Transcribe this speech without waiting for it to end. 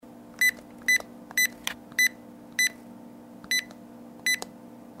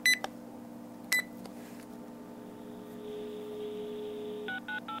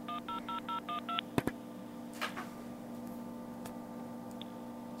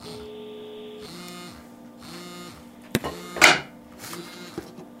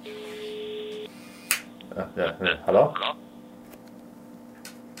Halo?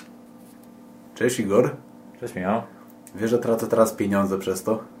 Cześć Igor. Cześć Michał. Wiesz, że tracę teraz pieniądze przez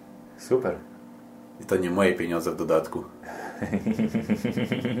to? Super. I to nie moje pieniądze w dodatku.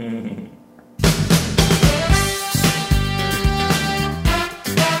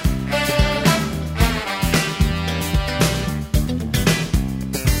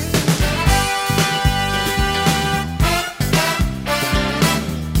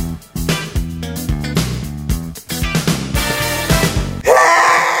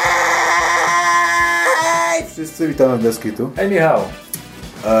 Wszyscy witamy w Beskitu. Hej Michał.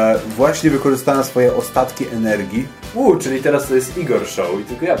 Właśnie wykorzystałem swoje ostatki energii. Czyli teraz to jest Igor Show i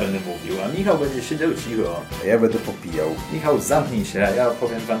tylko ja będę mówił, a Michał będzie siedział cicho. A ja będę popijał. Michał, zamknij się, ja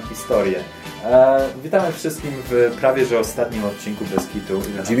opowiem wam historię. Witamy wszystkim w prawie że ostatnim odcinku Beskitu.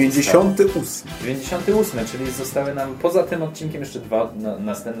 98. 98, czyli zostały nam poza tym odcinkiem jeszcze dwa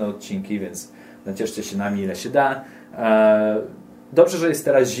następne odcinki, więc nacieszcie się nami ile się da. Dobrze, że jest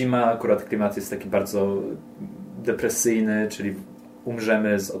teraz zima, akurat klimat jest taki bardzo depresyjny, czyli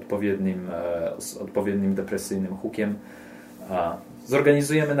umrzemy z odpowiednim depresyjnym hukiem.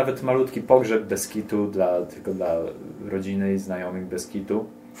 Zorganizujemy nawet malutki pogrzeb Beskitu tylko dla rodziny i znajomych Beskitu.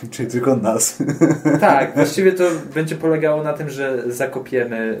 Czyli tylko nas. Tak, właściwie to będzie polegało na tym, że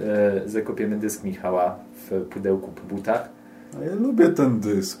zakopiemy dysk Michała w pudełku po butach. A ja lubię ten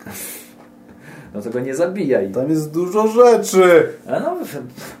dysk. No to go nie zabijaj. Tam jest dużo rzeczy.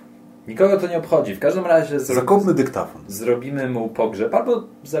 Nikogo to nie obchodzi. W każdym razie zakopmy dyktafon. Zrobimy mu pogrzeb albo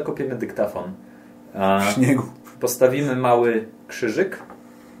zakopiemy dyktafon. W śniegu. Postawimy mały krzyżyk.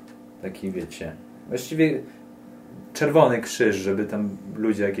 Taki wiecie. Właściwie czerwony krzyż, żeby tam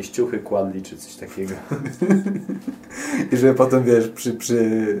ludzie jakieś ciuchy kładli czy coś takiego. I żeby potem, wiesz,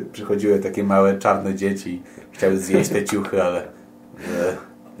 przychodziły takie małe czarne dzieci, chciały zjeść te ciuchy, ale...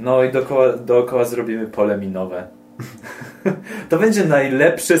 No i dookoła zrobimy pole minowe. To będzie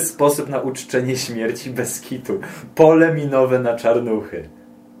najlepszy sposób na uczczenie śmierci Beskitu. Pole minowe na czarnuchy.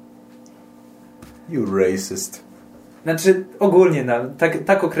 You racist. Znaczy ogólnie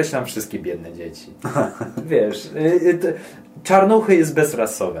tak określam wszystkie biedne dzieci. Wiesz, czarnuchy jest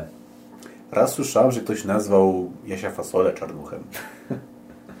bezrasowe. Raz słyszałem, że ktoś nazwał Jasia Fasolę czarnuchem.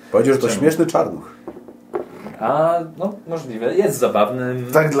 Powiedział, że to śmieszny czarnuch. No możliwe. Jest zabawnym.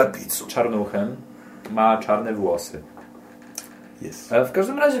 Tak dla pizzu. Czarnuchem. Ma czarne włosy. Jest. W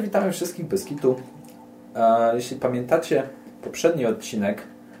każdym razie witamy wszystkich Beskitu. Jeśli pamiętacie poprzedni odcinek,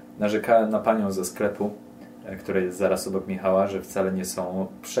 narzekałem na panią ze sklepu, która jest zaraz obok Michała, że wcale nie są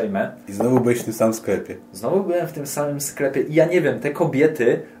uprzejme. I znowu byłeś w tym samym sklepie. Znowu byłem w tym samym sklepie i ja nie wiem, te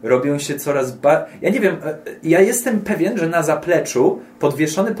kobiety robią się coraz bardziej... Ja nie wiem, ja jestem pewien, że na zapleczu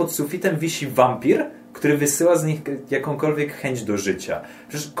podwieszony pod sufitem wisi wampir, który wysyła z nich jakąkolwiek chęć do życia.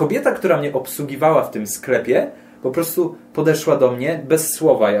 Przecież kobieta, która mnie obsługiwała w tym sklepie, po prostu podeszła do mnie bez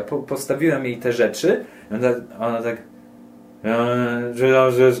słowa. Ja postawiłem jej te rzeczy. Ona tak...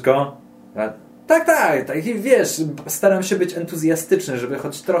 Żyżko? Tak. I wiesz, staram się być entuzjastyczny, żeby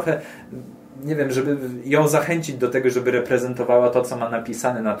choć trochę... Nie wiem, żeby ją zachęcić do tego, żeby reprezentowała to, co ma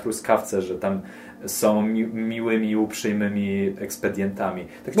napisane na truskawce, że tam są miłymi, uprzejmymi ekspedientami.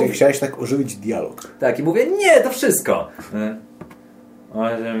 Tak Czyli chciałeś tak ożywić dialog. Tak, i mówię, nie, to wszystko.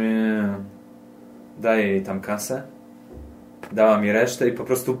 Daję jej tam kasę, dała mi resztę i po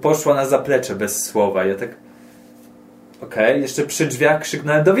prostu poszła na zaplecze bez słowa. Ja tak, okej, jeszcze przy drzwiach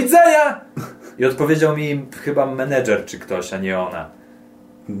krzyknąłem, do widzenia! I odpowiedział mi chyba menedżer czy ktoś, a nie ona.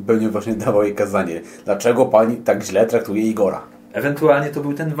 Pewnie właśnie dawał jej kazanie. Dlaczego pani tak źle traktuje Igora? Ewentualnie to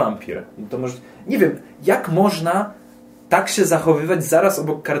był ten wampir. I to może... Nie wiem, jak można tak się zachowywać zaraz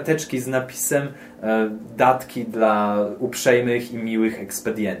obok karteczki z napisem datki dla uprzejmych i miłych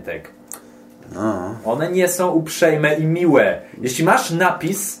ekspedientek. No. One nie są uprzejme i miłe. Jeśli masz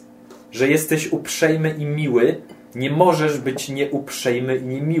napis, że jesteś uprzejmy i miły, nie możesz być nieuprzejmy i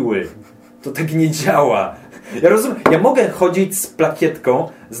niemiły. To tak nie działa. Ja rozumiem, ja mogę chodzić z plakietką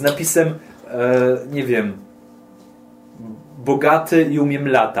z napisem nie wiem, bogaty i umiem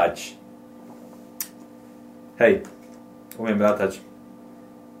latać. Hej, umiem latać.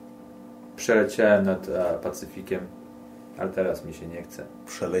 Przeleciałem nad Pacyfikiem, ale teraz mi się nie chce.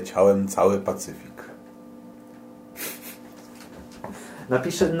 Przeleciałem cały Pacyfik.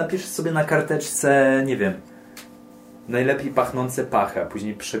 Napisz sobie na karteczce, nie wiem, najlepiej pachnące pachy, a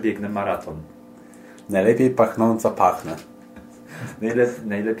później przebiegnę maraton. Najlepiej pachnąca pachnę.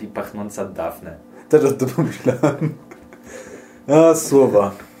 Najlepiej pachnąca Dafne. Też o tym pomyślałem.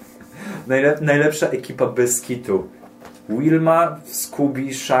 Słowa. Najlepsza ekipa Beskitu. Wilma,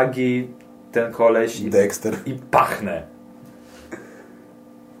 Scooby, Shaggy, ten koleś Dexter. I pachnę.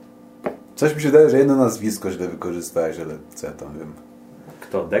 Coś mi się wydaje, że jedno nazwisko źle wykorzystałeś, ale co ja tam wiem.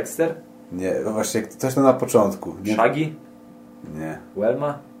 Kto? Dexter? Nie, no właśnie, coś tam na początku. Nie? Shaggy? Nie.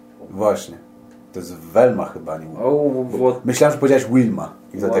 Welma? Właśnie. To jest Velma chyba, nie? Myślałem, że powiedziałeś Wilma.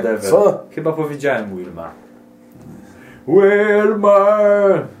 I Whatever. Tak, co? Chyba powiedziałem Wilma. Wilma!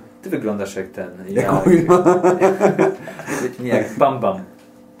 Ty wyglądasz jak ten. Jak Wilma? Nie, jak Bam Bam.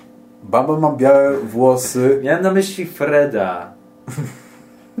 Bam Bam ma białe włosy. Miałem na myśli Freda.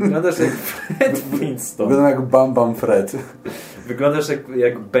 Wyglądasz jak Fred Flintstone. Wygląda jak Bam Bam Fred. Wyglądasz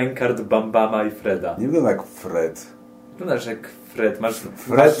jak Benkart Bambama i Freda. Nie wygląda jak Fred. Wyglądasz jak Fred. Masz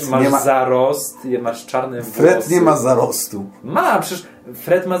ma... zarost, masz czarne włosy. Fred nie ma zarostu. Ma, przecież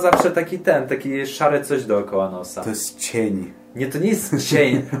Fred ma zawsze taki szare coś dookoła nosa. To jest cień. Nie, to nie jest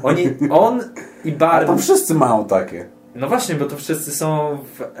cień. On i Barney. Tam wszyscy mają takie. No właśnie, bo to wszyscy są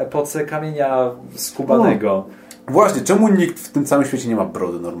w epoce kamienia skubanego. No. Właśnie, czemu nikt w tym całym świecie nie ma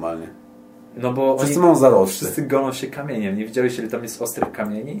brody normalnie? No bo wszyscy mają zarosty. Wszyscy golą się kamieniem. Nie widziałeś, ile tam jest ostrych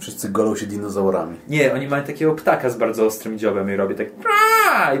kamieni? Wszyscy golą się dinozaurami. Nie, oni mają takiego ptaka z bardzo ostrym dziobem i robi tak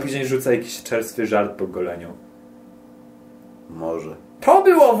i później rzuca jakiś czerstwy żart po goleniu. Może. To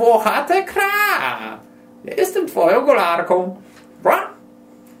było włochate kra! Ja jestem twoją golarką.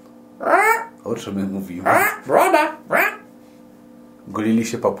 O czym my mówimy? Broda! Golili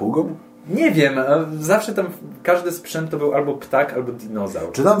się papugą? Nie wiem, zawsze tam każdy sprzęt to był albo ptak, albo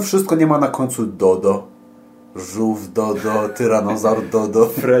dinozaur. Czy tam wszystko nie ma na końcu Dodo? Żółw Dodo, tyranozaur Dodo.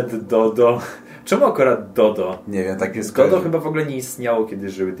 Fred Dodo. Czemu akurat Dodo? Nie wiem, tak jest. Dodo chyba w ogóle nie istniało, kiedy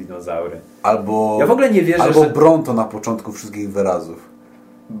żyły dinozaury. Albo... Ja w ogóle nie wierzę, albo że... Bronto na początku wszystkich wyrazów.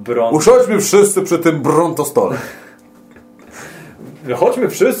 Bronto. Usiądźmy wszyscy przy tym Bronto stole. Chodźmy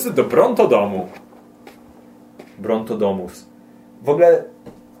wszyscy do Bronto domu. Bronto domus. W ogóle...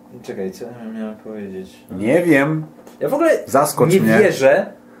 Czekaj, co ja miałem powiedzieć? Nie wiem. Ja w ogóle Zaskocz nie mnie.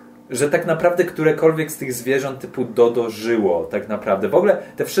 wierzę, że tak naprawdę którekolwiek z tych zwierząt typu Dodo żyło. Tak naprawdę. W ogóle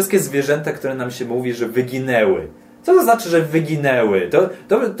te wszystkie zwierzęta, które nam się mówi, że wyginęły. Co to znaczy, że wyginęły?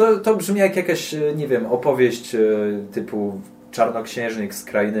 To brzmi jak jakaś, nie wiem, opowieść typu Czarnoksiężnik z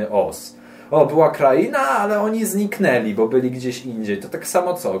krainy Oz. O, była kraina, ale oni zniknęli, bo byli gdzieś indziej. To tak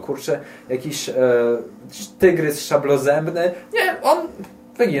samo co? Kurczę, jakiś tygrys szablozębny. Nie, on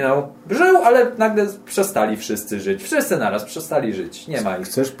wyginął. Żył, ale nagle przestali wszyscy żyć. Wszyscy naraz przestali żyć. Nie ma ich.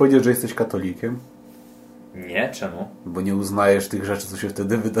 Chcesz powiedzieć, że jesteś katolikiem? Nie, czemu? Bo nie uznajesz tych rzeczy, co się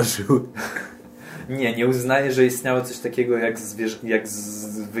wtedy wydarzyły. Nie uznaję, że istniało coś takiego jak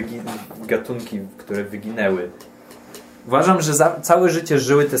gatunki, które wyginęły. Uważam, że całe życie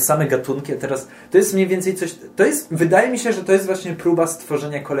żyły te same gatunki, a teraz to jest mniej więcej coś... Wydaje mi się, że to jest właśnie próba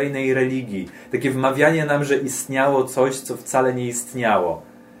stworzenia kolejnej religii. Takie wmawianie nam, że istniało coś, co wcale nie istniało.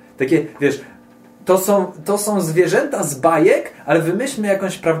 Takie, wiesz, to są zwierzęta z bajek, ale wymyślmy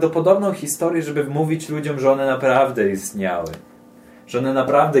jakąś prawdopodobną historię, żeby wmówić ludziom, że one naprawdę istniały. Że one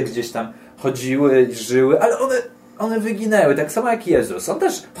naprawdę gdzieś tam chodziły i żyły, ale one wyginęły, tak samo jak Jezus. On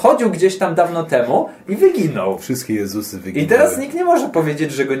też chodził gdzieś tam dawno temu i wyginął. Wszystkie Jezusy wyginęły. I teraz nikt nie może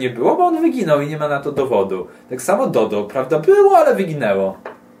powiedzieć, że go nie było, bo on wyginął i nie ma na to dowodu. Tak samo Dodo, prawda? Było, ale wyginęło.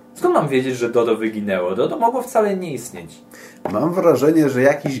 Skąd mam wiedzieć, że Dodo wyginęło? Dodo mogło wcale nie istnieć. Mam wrażenie, że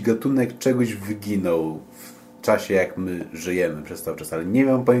jakiś gatunek czegoś wyginął w czasie, jak my żyjemy przez cały czas, ale nie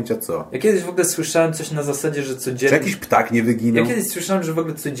mam pojęcia co. Ja kiedyś w ogóle słyszałem coś na zasadzie, że codziennie... Czy jakiś ptak nie wyginął? Ja kiedyś słyszałem, że w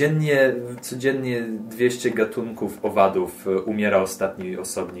ogóle codziennie 200 gatunków owadów umiera ostatni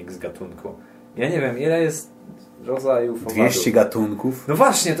osobnik z gatunku. Ja nie wiem, ile jest rodzajów owadów. 200 gatunków? No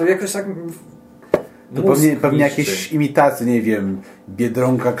właśnie, to jakoś tak... To pewnie jakieś imitacje, nie wiem,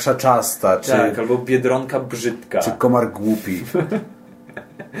 biedronka krzaczasta, czy... Tak, albo biedronka brzydka. Czy komar głupi.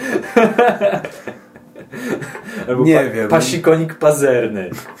 Albo nie wiem. Pasikonik pazerny.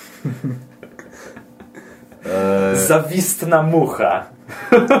 Zawistna mucha.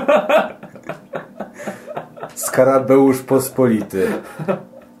 Skarabeusz pospolity.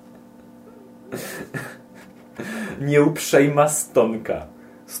 Nieuprzejma stonka.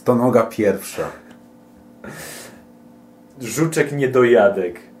 Stonoga pierwsza. Żuczek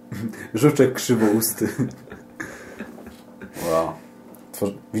niedojadek. Żuczek krzywousty. Wow.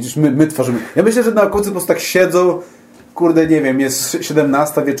 Widzisz, my tworzymy. Ja myślę, że naukowcy po prostu tak siedzą. Kurde, nie wiem, jest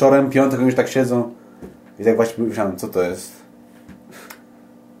 17 wieczorem, piątek, już tak siedzą. I tak właśnie myślałem, co to jest?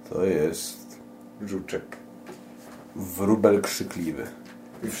 To jest żuczek. Wróbel krzykliwy.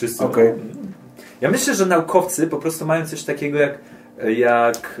 I wszyscy... Okay. Ja myślę, że naukowcy po prostu mają coś takiego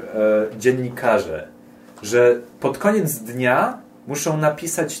jak dziennikarze. Że pod koniec dnia muszą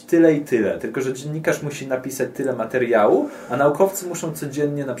napisać tyle i tyle. Tylko że dziennikarz musi napisać tyle materiału, a naukowcy muszą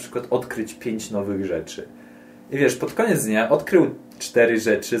codziennie na przykład odkryć 5 nowych rzeczy. I wiesz, pod koniec dnia odkrył 4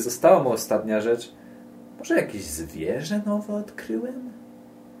 rzeczy, została mu ostatnia rzecz. Może jakieś zwierzę nowe odkryłem?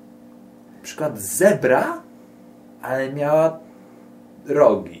 Na przykład zebra, ale miała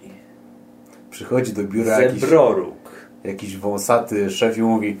rogi. Przychodzi do biura Zebroróg. jakiś wąsaty szef i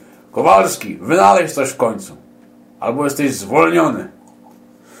mówi: Kowalski, wynaleźć coś w końcu. Albo jesteś zwolniony.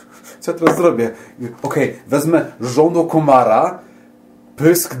 Co ja teraz zrobię? Okej, wezmę żądło komara,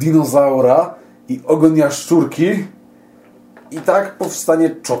 pysk dinozaura i ogon jaszczurki i tak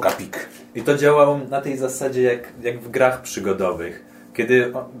powstanie Chocapik. I to działało na tej zasadzie jak w grach przygodowych.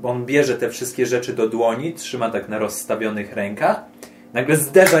 Kiedy on bierze te wszystkie rzeczy do dłoni, trzyma tak na rozstawionych rękach, nagle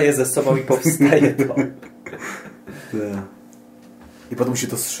zderza je ze sobą i powstaje to. I potem musi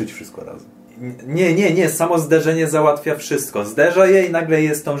to zszyć wszystko razem. Nie. Samo zderzenie załatwia wszystko. Zderza je i nagle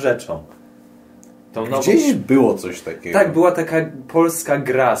jest tą rzeczą. Tą nową... Gdzieś było coś takiego. Tak, była taka polska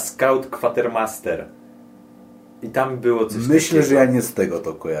gra Scout Quatermaster. I tam było coś Myślę, takiego. że ja nie z tego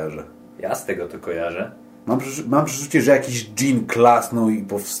to kojarzę. Ja z tego to kojarzę. Mam przeczucie, że jakiś dżin klasnął i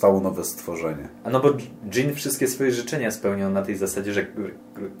powstało nowe stworzenie. A no bo Jin wszystkie swoje życzenia spełniał na tej zasadzie, że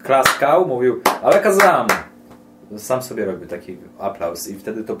klaskał, mówił Alakazam! Sam sobie robił taki aplauz i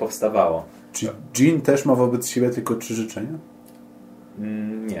wtedy to powstawało. Czy dżin też ma wobec siebie tylko 3 życzenia?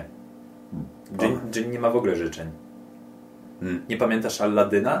 Nie. Jin nie ma w ogóle życzeń. Nie pamiętasz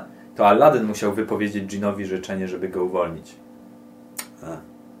Alladyna? To Aladdin musiał wypowiedzieć dżinowi życzenie, żeby go uwolnić.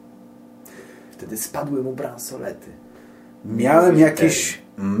 Wtedy spadły mu bransolety. Miałem jakieś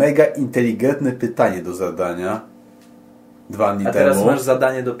mega inteligentne pytanie do zadania 2 dni temu. A teraz masz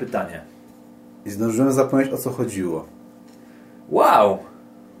zadanie do pytania. I zdążyłem zapomnieć, o co chodziło. Wow!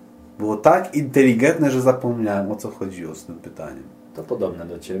 Było tak inteligentne, że zapomniałem, o co chodziło z tym pytaniem. To podobne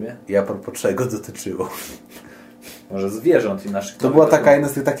do ciebie. I a propos czego dotyczyło? Może zwierząt i naszych... To była taka jedna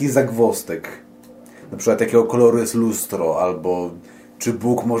z tych takich zagwozdek. Na przykład jakiego koloru jest lustro, albo czy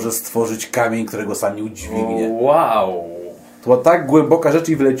Bóg może stworzyć kamień, którego sam nie udźwignie. Wow! To była tak głęboka rzecz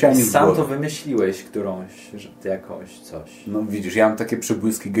i wyleciała mi z Sam głowy. to wymyśliłeś jakąś coś. No widzisz, ja mam takie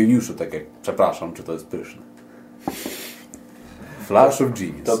przebłyski geniuszu, tak jak, przepraszam, czy to jest pyszne. Flash of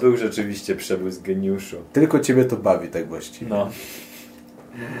Genius. To był rzeczywiście przebłysk geniuszu. Tylko ciebie to bawi tak właściwie. No.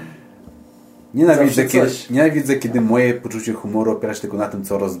 Nienawidzę, kiedy moje poczucie humoru opiera się tylko na tym,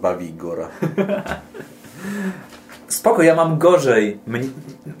 co rozbawi Igora. Spoko, ja mam gorzej.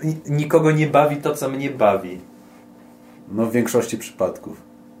 Nikogo nie bawi to, co mnie bawi. No w większości przypadków.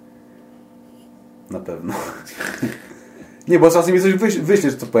 Na pewno. Nie, bo czasem mi coś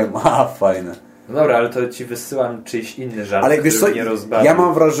wyślesz, to powiem, fajne. No dobra, ale to ci wysyłam czyjś inny żart, Ale wiesz co, mnie rozbawi. ja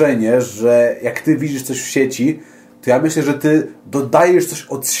mam wrażenie, że jak ty widzisz coś w sieci, to ja myślę, że ty dodajesz coś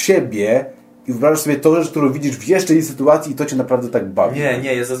od siebie i wyobrażasz sobie tą rzecz, którą widzisz w jeszcze innej sytuacji i to cię naprawdę tak bawi.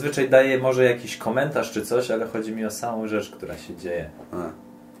 Nie, ja zazwyczaj daję może jakiś komentarz czy coś, ale chodzi mi o samą rzecz, która się dzieje.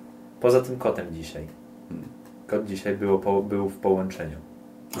 Poza tym kotem dzisiaj. Kot dzisiaj był w połączeniu.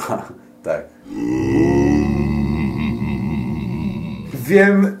 Tak.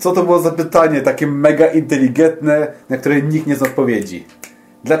 Wiem, co to było za pytanie, takie mega inteligentne, na które nikt nie zna odpowiedzi.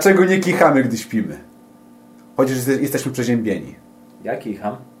 Dlaczego nie kichamy, gdy śpimy? Chociaż jesteśmy przeziębieni. Ja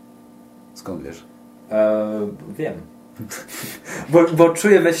kicham. Skąd wiesz? Wiem. Bo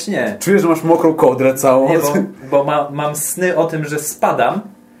czuję we śnie. Czujesz, że masz mokrą kołdrę całą? Nie, bo mam sny o tym, że spadam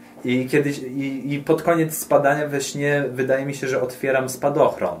i kiedyś i pod koniec spadania we śnie wydaje mi się, że otwieram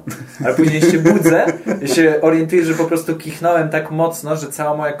spadochron. Ale później się budzę i się orientuję, że po prostu kichnąłem tak mocno, że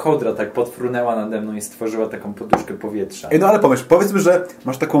cała moja kołdra tak podfrunęła nade mną i stworzyła taką poduszkę powietrza. No ale powiedzmy, że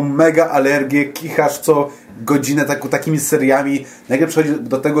masz taką mega alergię, kichasz co godzinę takimi seriami, nagle przychodzi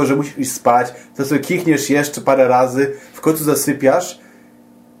do tego, że musisz iść spać, to sobie kichniesz jeszcze parę razy, w końcu zasypiasz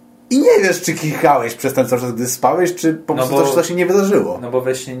i nie wiesz, czy kichałeś przez ten cały czas, gdy spałeś, czy po prostu coś się nie wydarzyło. No bo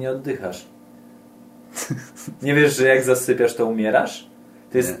we śnie nie oddychasz. Nie wiesz, że jak zasypiasz, to umierasz?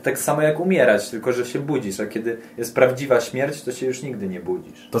 To jest tak samo jak umierać, tylko że się budzisz, a kiedy jest prawdziwa śmierć, to się już nigdy nie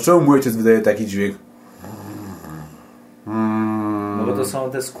budzisz. To czemu mój ojciec wydaje taki dźwięk? No bo to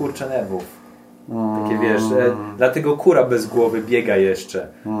są te skurcze nerwów. Takie wiesz, dlatego kura bez głowy biega jeszcze.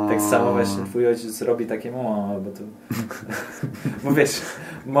 Tak samo właśnie twój ojciec robi takie bo to... Bo wiesz,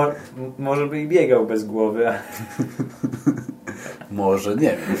 może by i biegał bez głowy. Może,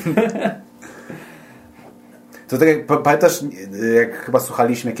 nie wiem. To tak jak pamiętasz, jak chyba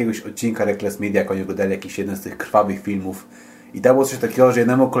słuchaliśmy jakiegoś odcinka Reckless Media, jak oni oglądali jakiś jeden z tych krwawych filmów i tam było coś takiego, że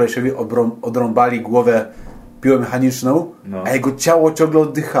jednemu kolesiowi odrąbali głowę piłą mechaniczną, a jego ciało ciągle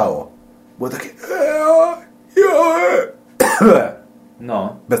oddychało. Było takie...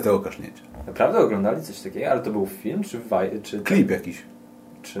 No. Bez tego kasznięcia. Naprawdę oglądali coś takiego? Ale to był film, czy klip jakiś.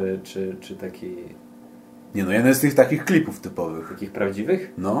 Czy taki... Nie no, jeden z tych takich klipów typowych. Takich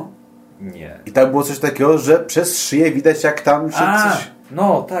prawdziwych? No. Nie. I tam było coś takiego, że przez szyję widać jak tam się coś...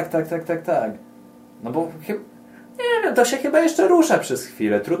 No, tak. No bo nie wiem, to się chyba jeszcze rusza przez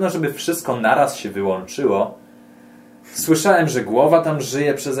chwilę. Trudno, żeby wszystko naraz się wyłączyło. Słyszałem, że głowa tam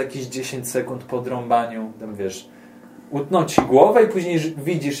żyje przez jakieś 10 sekund po drąbaniu. Tam wiesz, utną ci głowę i później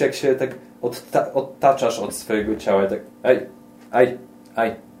widzisz, jak się tak odtaczasz od swojego ciała i tak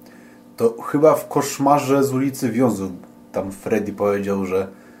aj. To chyba w Koszmarze z ulicy Wiązów tam Freddy powiedział, że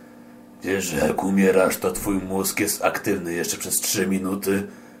wiesz, że jak umierasz, to twój mózg jest aktywny jeszcze przez 3 minuty.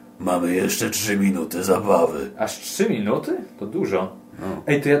 Mamy jeszcze 3 minuty zabawy. Aż 3 minuty? To dużo. No.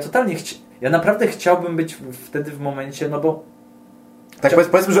 Ej, to ja totalnie ja naprawdę chciałbym być wtedy w momencie, no bo... Tak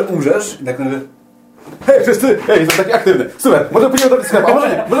powiedzmy, że umrzesz i tak nagle... Hej, wszyscy! Hej, jestem taki aktywny! Super! Może pójdziemy do sklepu, a może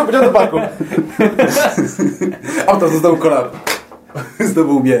nie! Może pójdziemy do parku! Auto został kolab.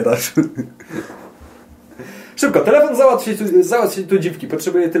 Znowu umierasz. Szybko, telefon załatwić tu dziwki.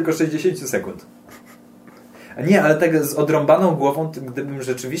 Potrzebuję tylko 60 sekund. Nie, ale tak z odrąbaną głową, gdybym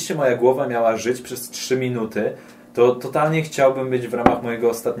rzeczywiście moja głowa miała żyć przez 3 minuty, to totalnie chciałbym być w ramach mojego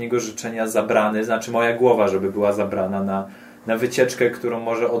ostatniego życzenia zabrany, znaczy moja głowa, żeby była zabrana na wycieczkę, którą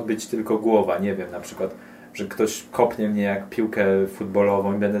może odbyć tylko głowa. Nie wiem, na przykład, że ktoś kopnie mnie jak piłkę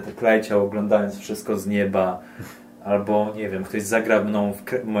futbolową i będę tak leciał, oglądając wszystko z nieba. Albo, nie wiem, ktoś zagra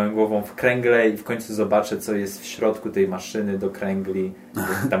moją głową w kręgle i w końcu zobaczę, co jest w środku tej maszyny do kręgli.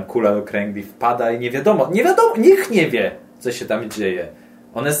 Tam kula do kręgli wpada i nie wiadomo, nikt nie wie, co się tam dzieje.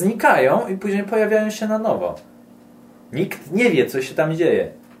 One znikają i później pojawiają się na nowo. Nikt nie wie, co się tam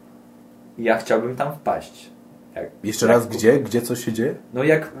dzieje. I ja chciałbym tam wpaść. Jeszcze raz, gdzie? Gdzie coś się dzieje? No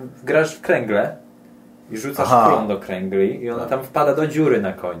jak grasz w kręgle i rzucasz kulą do kręgli i ona tam wpada do dziury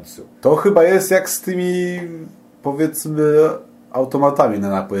na końcu. To chyba jest jak z tymi, powiedzmy, automatami na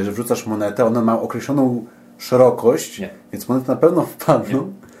napoje, że wrzucasz monetę, one mają określoną szerokość, więc monety na pewno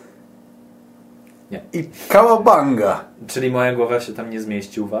wpadną. Nie. I kałabanga! Czyli moja głowa się tam nie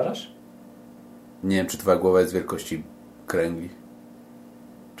zmieści, uważasz? Nie wiem, czy twoja głowa jest wielkości kręgli.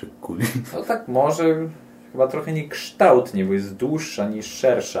 Czy kuli. No tak może chyba trochę niekształtnie, bo jest dłuższa niż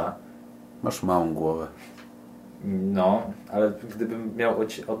szersza. Masz małą głowę. No, ale gdybym miał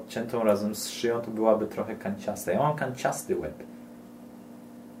odciętą razem z szyją, to byłaby trochę kanciasta. Ja mam kanciasty łeb.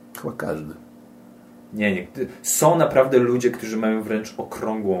 Chyba każdy. Nie. Są naprawdę ludzie, którzy mają wręcz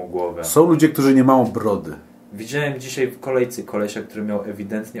okrągłą głowę. Są ludzie, którzy nie mają brody. Widziałem dzisiaj w kolejce kolesia, który miał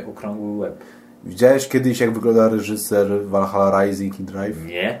ewidentnie okrągły łeb. Widziałeś kiedyś, jak wygląda reżyser Valhalla Rising i Drive?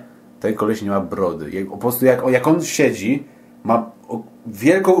 Nie. Ten koleś nie ma brody. Po prostu jak on siedzi, ma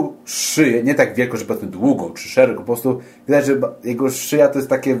wielką szyję, nie tak wielką, że powiedzmy długą czy szeroką, po prostu widać, że jego szyja to jest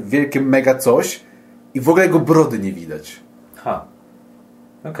takie wielkie mega coś i w ogóle jego brody nie widać.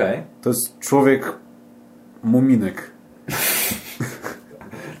 Okej. To jest człowiek muminek.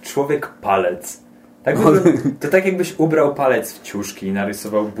 Człowiek palec. To tak jakbyś ubrał palec w ciuszki i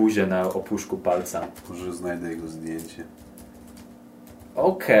narysował buzię na opuszku palca. Może znajdę jego zdjęcie.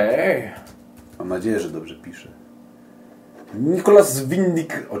 Okej. Mam nadzieję, że dobrze pisze. Nicholas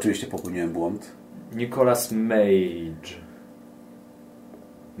Windick. Oczywiście popełniłem błąd. Nicholas Mason.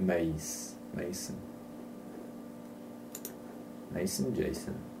 Mason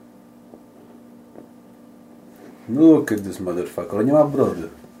Jason. Look at this motherfucker. Ale nie ma brody.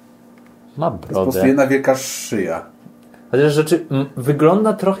 Ma brodę. To jest po prostu jedna wielka szyja. Chociaż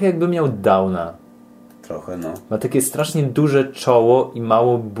wygląda trochę jakby miał Downa. Trochę, no. Ma takie strasznie duże czoło i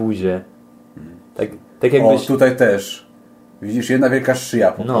małą buzię. Tak jakbyś... O, tutaj też. Widzisz, jedna wielka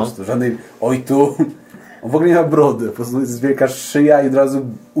szyja po prostu. Żadnej... Oj tu... On w ogóle nie ma brody. Po prostu jest wielka szyja i od razu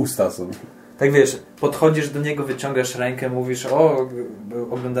usta są. Tak wiesz, podchodzisz do niego, wyciągasz rękę, mówisz: o,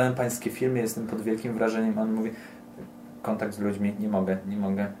 oglądałem pańskie filmy, jestem pod wielkim wrażeniem. A on mówi: kontakt z ludźmi, nie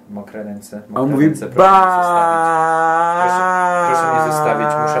mogę, mokre ręce. A on mówi: proszę mnie zostawić,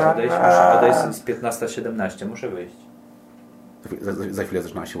 muszę odejść z 15:17, muszę wyjść. Za chwilę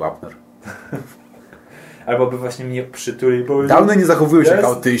zaczyna się Wapner. Albo by właśnie mnie przytulił i powiedział: dawno nie zachowują się jak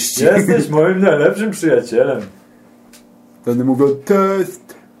autyści. Jesteś moim najlepszym przyjacielem. Wtedy mówią: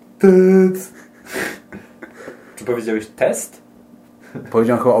 test. Czy powiedziałeś test?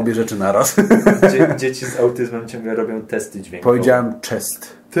 Powiedziałem chyba obie rzeczy naraz. Dzieci z autyzmem ciągle robią testy dźwiękowe. Powiedziałem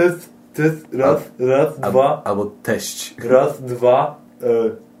chest. Test, raz, dwa. Albo teść. Raz, dwa.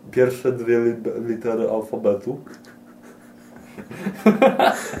 Pierwsze 2 litery alfabetu.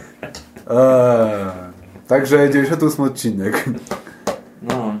 Także 98 odcinek.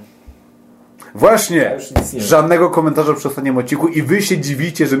 No. Właśnie! Żadnego komentarza przy ostatnim odcinku i wy się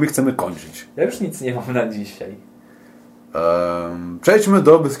dziwicie, że my chcemy kończyć. Ja już nic nie mam na dzisiaj. Przejdźmy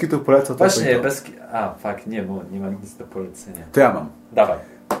do Beskidów, polecam. Właśnie, nie, bo nie mam nic do polecenia. To ja mam. Dawaj.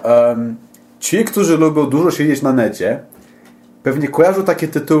 Ci, którzy lubią dużo siedzieć na necie, pewnie kojarzą takie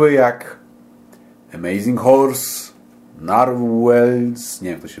tytuły jak Amazing Horse, Narwhals, nie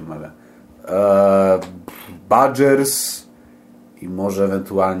wiem jak to się wymawia, Badgers i może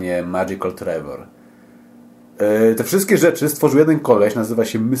ewentualnie Magical Trevor. Te wszystkie rzeczy stworzył jeden koleś, nazywa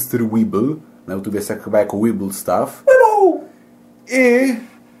się Mr. Weeble. Na YouTube jest chyba jako Weeble Stuff. I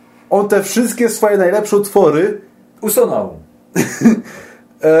on te wszystkie swoje najlepsze utwory usunął.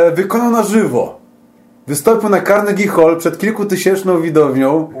 Wykonał na żywo. Wystąpił na Carnegie Hall przed kilkutysięczną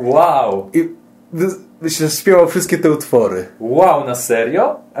widownią. Wow. I śpiewał wszystkie te utwory. Wow, na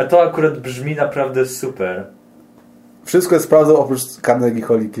serio? A to akurat brzmi naprawdę super. Wszystko jest prawdą oprócz Carnegie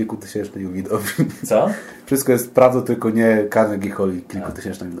Hall i kilkutysięcznej widowni. Co? Wszystko jest prawdą, tylko nie Carnegie Hall i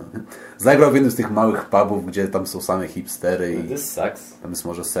kilkutysięcznej widowni. Zagrał w jednym z tych małych pubów, gdzie tam są same hipstery i This sucks. tam jest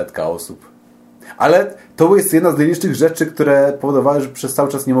może 100 osób. Ale to jest jedna z najliczniejszych rzeczy, które powodowały, że przez cały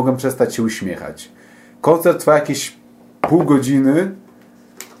czas nie mogłem przestać się uśmiechać. Koncert trwa jakieś pół godziny.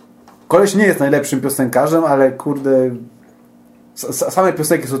 Koleś nie jest najlepszym piosenkarzem, ale kurde... Same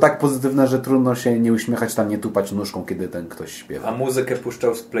piosenki są tak pozytywne, że trudno się nie uśmiechać, tam nie tupać nóżką, kiedy ten ktoś śpiewa. A muzykę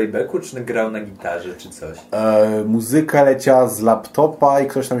puszczał z playbacku, czy grał na gitarze, czy coś? Muzyka leciała z laptopa i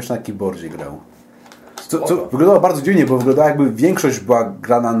ktoś tam jeszcze na keyboardzie grał. Co wyglądało bardzo dziwnie, bo wyglądało jakby większość była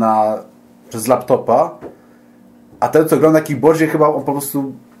grana przez laptopa, a ten, co grał na keyboardzie, chyba on po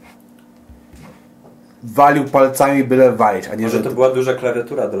prostu walił palcami byle walić, a nie, może że... to była duża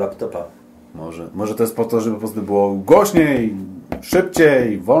klawiatura do laptopa. Może to jest po to, żeby po prostu było głośniej,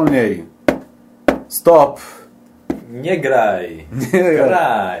 szybciej, wolniej. Stop. Nie graj. Nie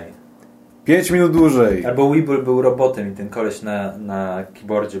graj. 5 minut dłużej. Albo Weeble był robotem i ten koleś na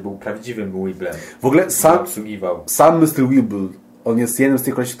keyboardzie był prawdziwym Weeblem. W ogóle obsługiwał. Sam Mr. Weeble, on jest jednym z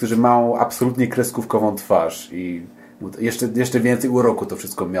tych kolesi, którzy mają absolutnie kreskówkową twarz i jeszcze więcej uroku to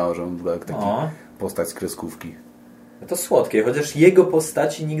wszystko miało, że on był jak taki postać z kreskówki. To słodkie, chociaż jego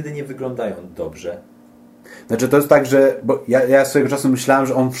postaci nigdy nie wyglądają dobrze. Znaczy to jest tak, że bo ja swojego czasu myślałem,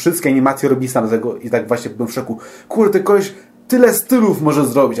 że on wszystkie animacje robi sam i tak właśnie byłem w szoku. Kurde, koleś tyle stylów może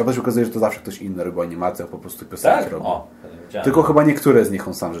zrobić, a potem się okazuje, że to zawsze ktoś inny robił animację, a po prostu piosenki robił. Tylko chyba niektóre z nich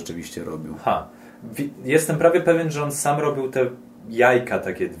on sam rzeczywiście robił. Jestem prawie pewien, że on sam robił te jajka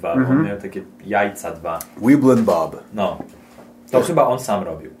takie dwa. On miał takie jajca dwa. Weeble and Bob. No. To chyba on sam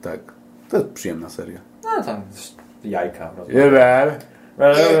robił. Tak. To jest przyjemna seria. No tam jajka robił.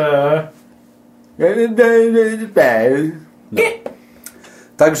 No.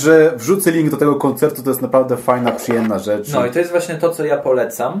 Także wrzucę link do tego koncertu, to jest naprawdę fajna, przyjemna rzecz. No i to jest właśnie to, co ja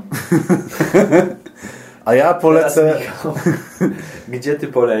polecam. A ja polecę... Teraz, Michał, gdzie ty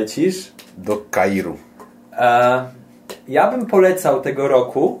polecisz? Do Kairu. Ja bym polecał tego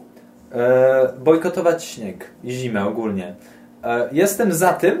roku bojkotować śnieg i zimę ogólnie. Jestem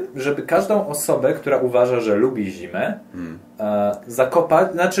za tym, żeby każdą osobę, która uważa, że lubi zimę,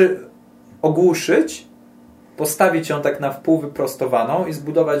 zakopać, znaczy ogłuszyć, postawić ją tak na wpół wyprostowaną i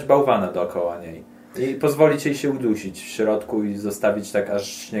zbudować bałwanę dookoła niej. I pozwolić jej się udusić w środku i zostawić tak, aż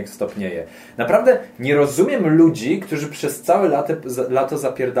śnieg stopnieje. Naprawdę nie rozumiem ludzi, którzy przez całe lato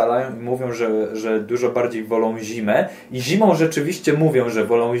zapierdalają i mówią, że dużo bardziej wolą zimę. I zimą rzeczywiście mówią, że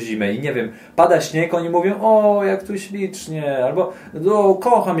wolą zimę. I nie wiem, pada śnieg, oni mówią, o, jak tu ślicznie. Albo, no,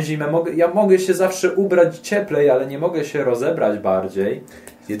 kocham zimę, ja mogę się zawsze ubrać cieplej, ale nie mogę się rozebrać bardziej.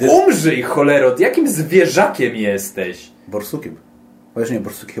 Umrzyj, cholero, jakim zwierzakiem jesteś? Borsukiem. Chociaż nie,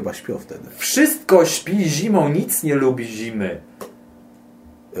 borsuki chyba śpią wtedy. Wszystko śpi zimą, nic nie lubi zimy.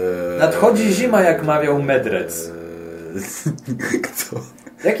 Nadchodzi zima, jak mawiał Medrec. Kto?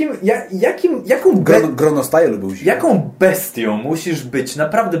 Gronostaje lubił zimę. Jaką bestią musisz być,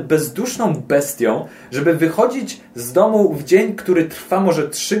 naprawdę bezduszną bestią, żeby wychodzić z domu w dzień, który trwa może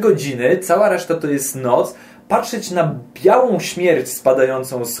 3 godziny, cała reszta to jest noc, patrzeć na białą śmierć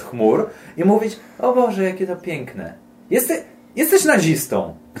spadającą z chmur i mówić, o Boże, jakie to piękne. Jesteś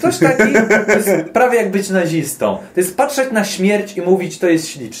nazistą. Ktoś taki to jest prawie jak być nazistą. To jest patrzeć na śmierć i mówić, to jest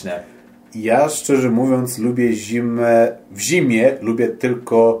śliczne. Ja szczerze mówiąc lubię zimę. W zimie lubię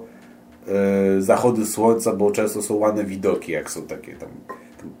tylko zachody słońca, bo często są ładne widoki, jak są takie tam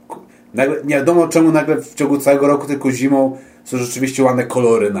nagle, nie wiadomo czemu nagle w ciągu całego roku tylko zimą są rzeczywiście ładne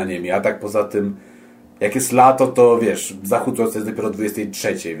kolory na niebie, a tak poza tym jak jest lato, to wiesz, zachód słońca jest dopiero o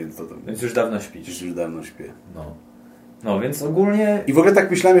 23, więc to... Więc już dawno śpisz. Już dawno śpię. No, więc ogólnie... I w ogóle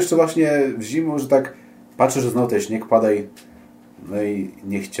tak myślałem jeszcze właśnie w zimę, że tak patrzę, że znowu ten śnieg pada no i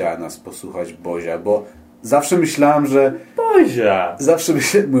nie chciała nas posłuchać Bozia, bo zawsze myślałem, że... Bozia!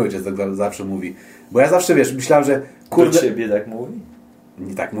 Mój ojciec tak zawsze mówi. Bo ja zawsze, wiesz, myślałem, że... Do ciebie tak mówi?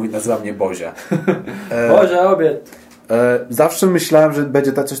 Nie tak, nazywa mnie Bozia. Bozia, obiad. Zawsze myślałem, że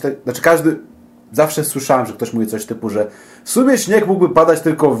będzie coś tak... Znaczy zawsze słyszałem, że ktoś mówi coś typu, że w sumie śnieg mógłby padać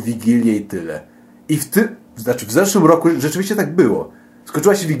tylko w Wigilię i tyle. I w zeszłym roku rzeczywiście tak było.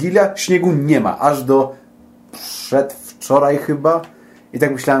 Skończyła się Wigilia, śniegu nie ma. Aż do przedwczoraj chyba. I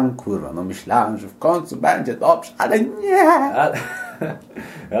tak myślałem, kurwa, myślałem, że w końcu będzie dobrze, ale nie.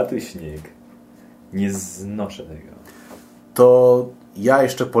 A tu śnieg. Nie znoszę tego. To ja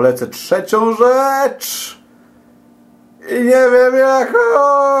jeszcze polecę trzecią rzecz. I nie wiem jaką.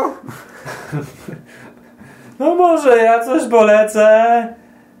 No może ja coś polecę.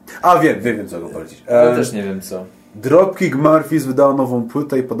 A wiem co go polecić. Ja też nie wiem co. Dropkick Murphys wydało nową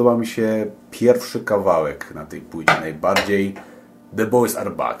płytę i podoba mi się pierwszy kawałek na tej płycie najbardziej. The Boys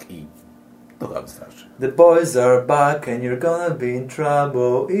Are Back i to chyba wystarczy. The boys are back and you're gonna be in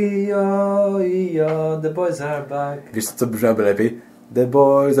trouble. Iyo, the boys are back. Wiesz co brzmiałoby lepiej? The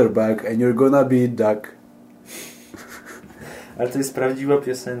boys are back and you're gonna be duck. Ale to jest prawdziwa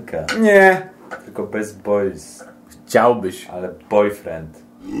piosenka. Nie. Tylko bez boys. Chciałbyś. Ale boyfriend.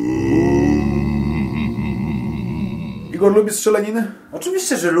 Igor, lubisz strzelaniny?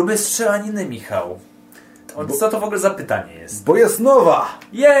 Oczywiście, że lubię strzelaniny, Michał. Co to w ogóle za pytanie jest? Bo jest nowa.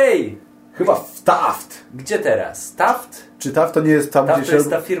 Jej! Chyba w Taft. Gdzie teraz? Taft? Czy Taft to nie jest tam, Taft gdzie to jest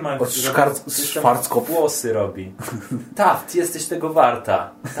się... ta firma, od Schwarzkopf włosy robi. Taft, jesteś tego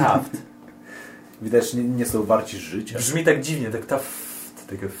warta. Taft. Widać, nie są warci życia. Brzmi tak dziwnie, tak Taft.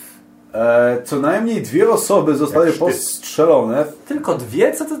 Co najmniej 2 osoby zostały postrzelone. Tylko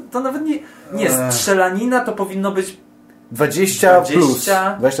 2? Co to nawet nie... Nie, strzelanina to powinno być... 20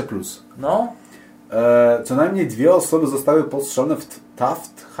 plus. No. Co najmniej 2 osoby zostały postrzelone w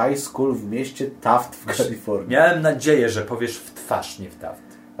Taft High School w mieście Taft w Kalifornii. Miałem nadzieję, że powiesz w twarz, nie w Taft.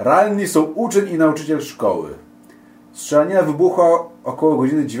 Ranni są uczeń i nauczyciel szkoły. Strzelanina wybuchła około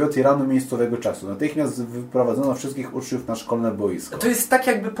godziny 9 rano miejscowego czasu. Natychmiast wyprowadzono wszystkich uczniów na szkolne boisko. To jest tak,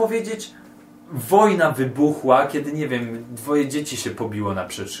 jakby powiedzieć, wojna wybuchła, kiedy, nie wiem, 2 dzieci się pobiło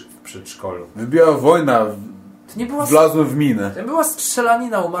w przedszkolu. Wybiła wojna. To nie była... Wlazłem w minę. To nie była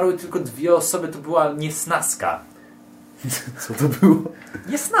strzelanina, umarły tylko 2 osoby, to była niesnaska. Co to było?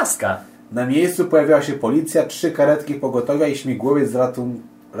 Niesnaska. Na miejscu pojawiła się policja, 3 karetki pogotowia i śmigłowiec z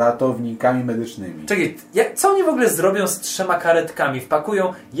ratownikami medycznymi. Czekaj, co oni w ogóle zrobią z 3 karetkami?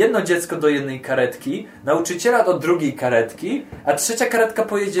 Wpakują jedno dziecko do jednej karetki, nauczyciela do drugiej karetki, a 3 karetka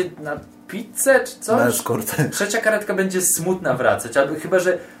pojedzie na pizzę czy coś? Na eskortę. 3 karetka będzie smutna wracać, albo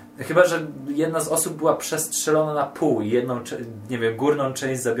chyba, że jedna z osób była przestrzelona na pół i jedną, nie wiem, górną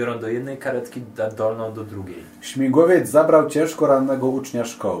część zabiorą do jednej karetki, a dolną do drugiej. Śmigłowiec zabrał ciężko rannego ucznia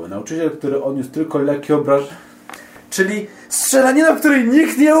szkoły. Nauczyciel, który odniósł tylko lekkie obrażenia. Czyli strzelanina, w której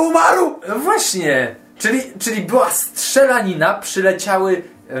nikt nie umarł! Właśnie! Czyli była strzelanina, przyleciały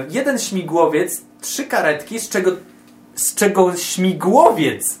jeden śmigłowiec, 3 karetki, z czego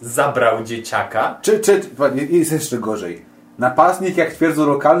śmigłowiec zabrał dzieciaka. Jest jeszcze gorzej. Napastnik, jak twierdzą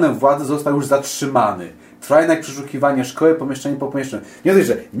lokalne władze, został już zatrzymany. Trwa jednak przeszukiwanie szkoły, pomieszczenie po pomieszczeniu. Nie dość,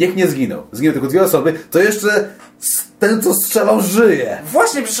 że nikt nie zginął. Zginęły tylko 2 osoby, to jeszcze ten, co strzelał, żyje.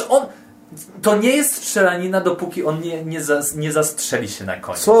 Właśnie, przecież on... To nie jest strzelanina, dopóki on nie zastrzeli się na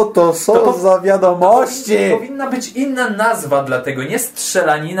końcu. Co to są za wiadomości? Powinna być inna nazwa dla tego. Nie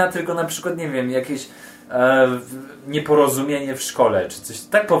strzelanina, tylko na przykład, nie wiem, jakieś nieporozumienie w szkole, czy coś.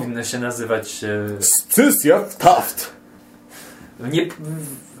 Tak powinno się nazywać. Scysja w Taft.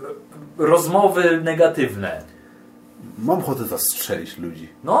 Rozmowy negatywne. Mam ochotę zastrzelić ludzi.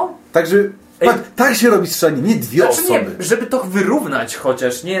 No. Także... Tak się robi strzelanie, nie 2 osoby. Nie, żeby to wyrównać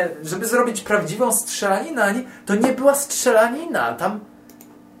chociaż, nie, żeby zrobić prawdziwą strzelaninę, to nie była strzelanina, tam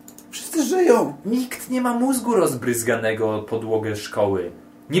wszyscy żyją. Nikt nie ma mózgu rozbryzganego o podłogę szkoły.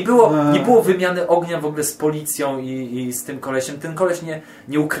 Nie było wymiany ognia w ogóle z policją i z tym kolesiem. Ten koleś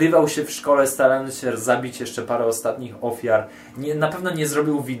nie ukrywał się w szkole, starając się zabić jeszcze parę ostatnich ofiar. Na pewno nie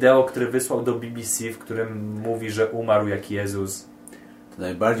zrobił wideo, które wysłał do BBC, w którym mówi, że umarł jak Jezus. To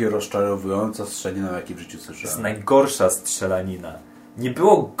najbardziej rozczarowująca strzelanina, jakiej w życiu słyszałem. To jest najgorsza strzelanina. Nie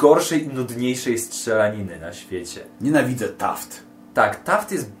było gorszej i nudniejszej strzelaniny na świecie. Nienawidzę Taft. Tak,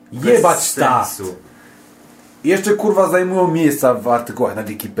 Taft jest jebać bez sensu. I jeszcze kurwa zajmują miejsca w artykułach na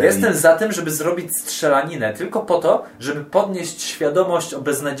Wikipedii. Jestem za tym, żeby zrobić strzelaninę tylko po to, żeby podnieść świadomość o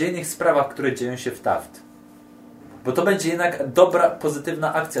beznadziejnych sprawach, które dzieją się w Taft. Bo to będzie jednak dobra,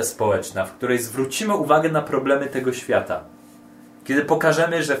 pozytywna akcja społeczna, w której zwrócimy uwagę na problemy tego świata. Kiedy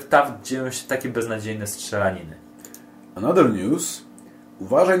pokażemy, że w Taft dzieją się takie beznadziejne strzelaniny. Another news.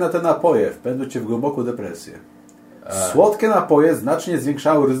 Uważaj na te napoje, wpędzą cię w głęboką depresję. Słodkie napoje znacznie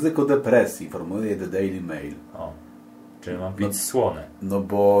zwiększały ryzyko depresji, informuje The Daily Mail. Czyli mam pić słone. No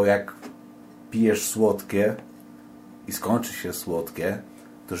bo jak pijesz słodkie i skończy się słodkie,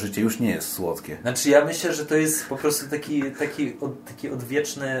 to życie już nie jest słodkie. Znaczy ja myślę, że to jest po prostu taki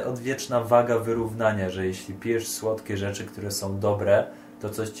odwieczna waga wyrównania, że jeśli pijesz słodkie rzeczy, które są dobre, to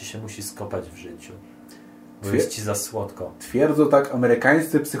coś ci się musi skopać w życiu. Bo jest ci za słodko. Twierdzą tak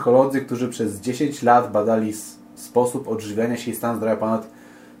amerykańscy psycholodzy, którzy przez 10 lat badali sposób odżywiania się i stan zdrowia ponad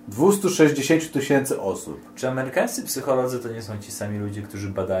 260 000 osób. Czy amerykańscy psycholodzy to nie są ci sami ludzie, którzy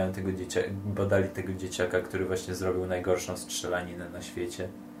badali tego dzieciaka, który właśnie zrobił najgorszą strzelaninę na świecie?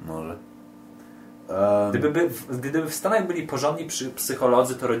 Może. Gdyby w Stanach byli porządni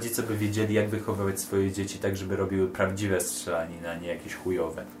psycholodzy, to rodzice by wiedzieli, jak wychowywać swoje dzieci tak, żeby robiły prawdziwe strzelaniny, a nie jakieś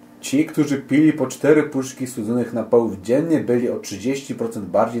chujowe. Ci, którzy pili po 4 puszki słodzonych napojów dziennie, byli o 30%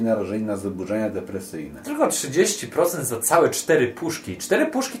 bardziej narażeni na zaburzenia depresyjne. Tylko 30% za całe 4 puszki. 4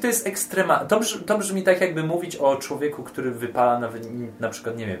 puszki to jest ekstremalne. To brzmi tak, jakby mówić o człowieku, który wypala na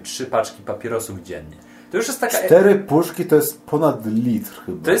przykład, nie wiem, 3 paczki papierosów dziennie. To już jest taka... 4 puszki to jest ponad litr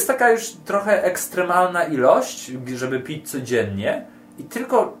chyba. To jest taka już trochę ekstremalna ilość, żeby pić codziennie i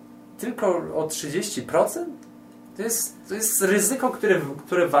tylko o 30%? To jest ryzyko,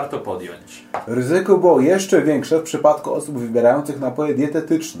 które warto podjąć. Ryzyko było jeszcze większe w przypadku osób wybierających napoje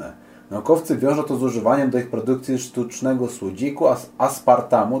dietetyczne. Naukowcy wiążą to z używaniem do ich produkcji sztucznego słodziku,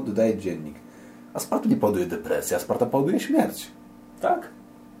 aspartamu, dodaje dziennik. Aspartam nie powoduje depresji, aspartam powoduje śmierć. Tak?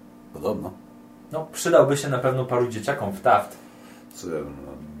 Podobno. No, przydałby się na pewno paru dzieciakom w taft.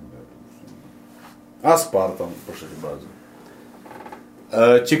 Aspartam, proszę cię bardzo.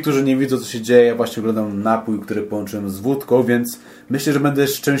 Ci, którzy nie widzą, co się dzieje, ja właśnie oglądam napój, który połączyłem z wódką, więc myślę, że będę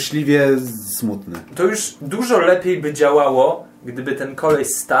szczęśliwie smutny. To już dużo lepiej by działało, gdyby ten koleś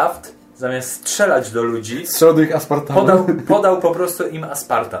z Taft, zamiast strzelać do ludzi, strzelał do ich aspartamu. Podał po prostu im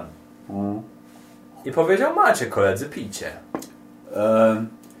aspartam. I powiedział, macie koledzy, pijcie.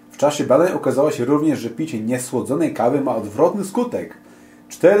 W czasie badań okazało się również, że picie niesłodzonej kawy ma odwrotny skutek.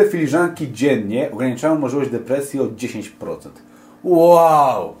 4 filiżanki dziennie ograniczają możliwość depresji o 10%.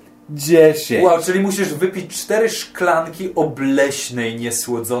 Wow! 10! Wow, czyli musisz wypić 4 szklanki obleśnej,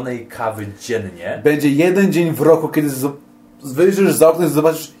 niesłodzonej kawy dziennie. Będzie jeden dzień w roku, kiedy wyjrzysz za okno i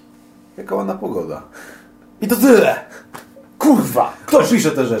zobaczysz, jaka ładna pogoda. I to tyle! Kurwa! Kto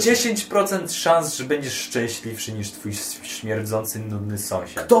pisze te rzeczy? 10% szans, że będziesz szczęśliwszy niż twój śmierdzący, nudny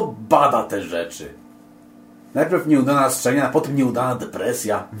sąsiad. Kto bada te rzeczy? Najpierw nieudana strzelina, a potem nieudana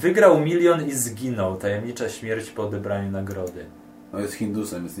depresja. Wygrał 1 000 000 i zginął. Tajemnicza śmierć po odebraniu nagrody. No jest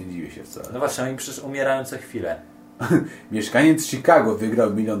Hindusem, więc nie dziwię się wcale. No właśnie, oni przecież umierają co chwilę. Mieszkaniec Chicago wygrał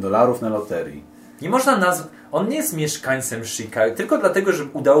 $1 000 000 na loterii. Nie można nazwać... On nie jest mieszkańcem Chicago, tylko dlatego, że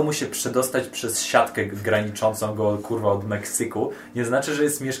udało mu się przedostać przez siatkę graniczącą go, kurwa, od Meksyku. Nie znaczy, że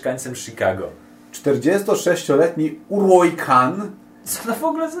jest mieszkańcem Chicago. 46-letni Uroy Khan, co to w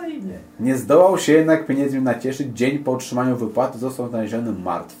ogóle za imię? nie zdołał się jednak pieniędzmi nacieszyć. Dzień po otrzymaniu wypłaty został znaleziony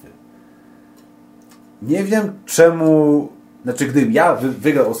martwy. Nie wiem czemu... Znaczy, gdybym ja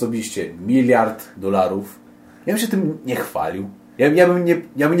wygrał osobiście $1 miliard, ja bym się tym nie chwalił.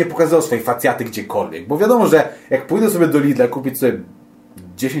 Ja bym nie pokazał swojej facjaty gdziekolwiek. Bo wiadomo, że jak pójdę sobie do Lidla kupić sobie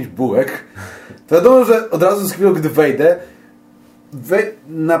 10 bułek, to wiadomo, że od razu z chwilą, gdy wejdę,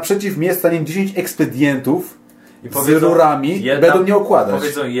 naprzeciw mnie stanie 10 ekspedientów i z rurami będą mnie okładać.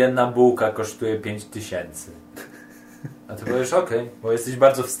 Powiedzą, jedna bułka kosztuje 5000. A ty powiesz, okej, bo jesteś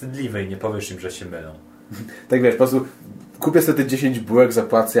bardzo wstydliwy i nie powiesz im, że się mylą. Tak wiesz, po prostu kupię sobie te 10 bułek,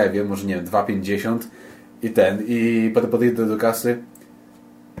 zapłacę, ja wiem, może nie wiem, 2,50 i potem podejdę do kasy.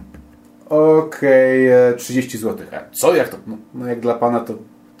 Okej, 30 zł. Co? Jak to? No jak dla pana to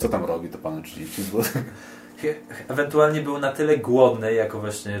co tam robi to panu 30 zł? Ewentualnie był na tyle głodny, jako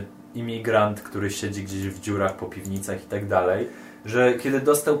właśnie imigrant, który siedzi gdzieś w dziurach po piwnicach i tak dalej, że kiedy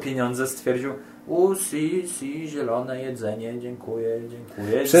dostał pieniądze, stwierdził: zielone jedzenie, dziękuję.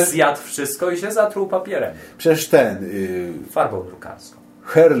 Zjadł wszystko i się zatruł papierem. Przecież farbą drukarską.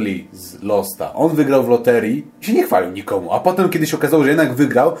 Hurley z Losta, on wygrał w loterii i się nie chwalił nikomu, a potem kiedy się okazało, że jednak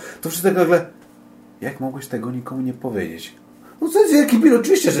wygrał, to wszyscy tak nagle, jak mogłeś tego nikomu nie powiedzieć? No co jest jaki bil?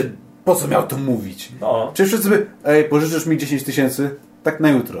 Oczywiście, że po co miał to mówić? No. Czy wszyscy by, pożyczysz mi 10 000? Tak na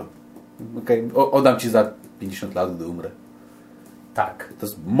jutro. Okay, oddam ci za 50 lat, gdy umrę. Tak. To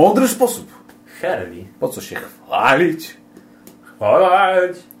jest mądry sposób. Hurley. Po co się chwalić?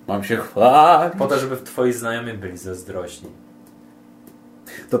 Chwalić. Mam się chwalić. Po to, żeby twoi znajomi byli zazdrośni.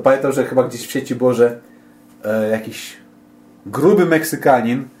 To pamiętam, że chyba gdzieś w sieci było, że jakiś gruby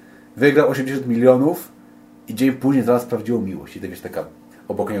Meksykanin wygrał 80 milionów i dzień później zaraz sprawdziło miłość. I to wiesz, taka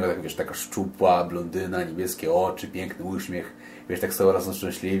obok niego taka szczupła blondyna, niebieskie oczy, piękny uśmiech. Wiesz, tak sobie razem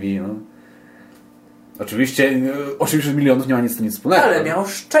szczęśliwi. No. Oczywiście 80 milionów nie ma nic wspólnego. Ale miał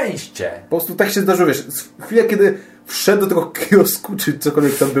szczęście. Po prostu tak się zdarzyło, wiesz, chwilę kiedy wszedł do tego kiosku, czy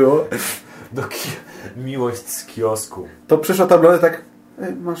cokolwiek tam było. Miłość z kiosku. To przyszła tableta tak,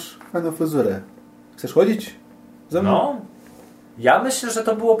 masz fajną fryzurę. Chcesz chodzić ze mną? No. Ja myślę, że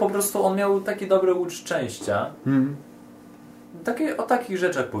to było po prostu, on miał taki dobry łód szczęścia. O takich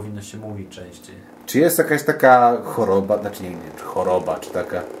rzeczach powinno się mówić częściej. Czy jest jakaś taka choroba, znaczy nie, czy choroba, czy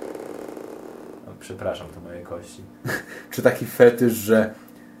taka... No, przepraszam, to moje kości. Czy taki fetysz, że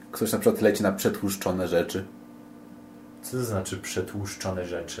ktoś na przykład leci na przetłuszczone rzeczy? Co to znaczy przetłuszczone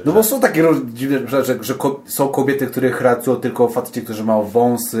rzeczy? No bo są takie dziwne rzeczy, że są kobiety, których racują tylko faceci, którzy mają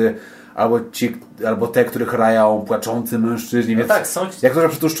wąsy, albo te, których rają płaczący mężczyźni. No więc tak, są... jak ktoś ma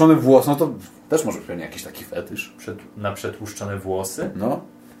przetłuszczony włos, no to też może pewnie jakiś taki fetysz. Na przetłuszczone włosy? No.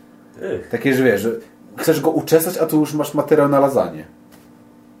 Takie, że wiesz, że chcesz go uczesać, a tu już masz materiał na lasagne.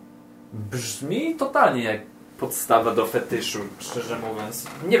 Brzmi totalnie jak podstawa do fetyszu, szczerze mówiąc.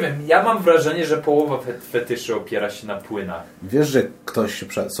 Nie wiem, ja mam wrażenie, że połowa fetyszy opiera się na płynach. Wiesz, że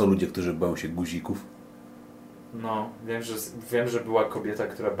są ludzie, którzy boją się guzików? No, wiem, że była kobieta,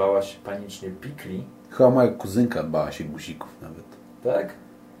 która bała się panicznie pikli. Chyba moja kuzynka bała się guzików nawet. Tak?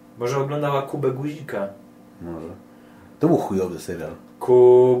 Może oglądała Kubę Guzika. Może. To był chujowy serial.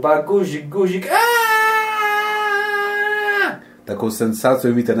 Kuba Guzik, guzik. Taką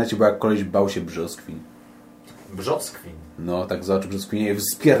sensacją w internecie była, jak koleś bał się brzoskwiń. Brzoskwin. No, tak zobaczył brzoskwinię i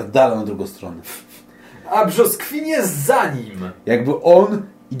spierdala na drugą stronę. A Brzoskwin jest za nim! Jakby on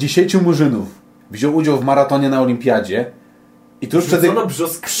i 10 murzynów wziął udział w maratonie na olimpiadzie i tuż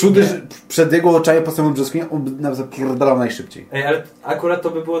przed jego oczami postawił brzoskwinię, on by nawet zapierdalał najszybciej. Ej, ale akurat to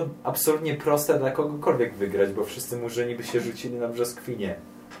by było absolutnie proste dla kogokolwiek wygrać, bo wszyscy murzyni by się rzucili na brzoskwinie.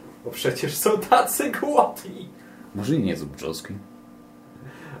 Bo przecież są tacy głodni. Murzyni nie jedzą brzoskwiń.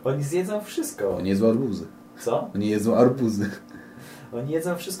 Oni zjedzą wszystko. Oni jedzą arbuzy. Co? Oni jedzą arbuzy. Oni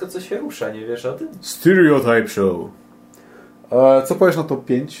jedzą wszystko, co się rusza, nie wiesz o tym? Stereotype Show. Co powiesz na top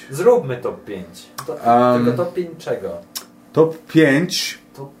 5? Zróbmy top 5. Tylko top 5 czego? Top 5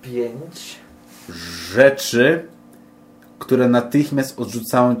 Top 5 rzeczy, które natychmiast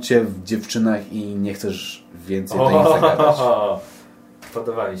odrzucają cię w dziewczynach i nie chcesz więcej do nich zagadać.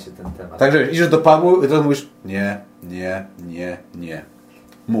 Podoba mi się ten temat. Także idziesz do pubu i teraz mówisz nie.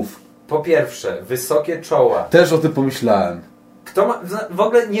 Mów. Po pierwsze, wysokie czoła. Też o tym pomyślałem. W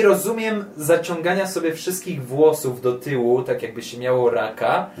ogóle nie rozumiem zaciągania sobie wszystkich włosów do tyłu, tak jakby się miało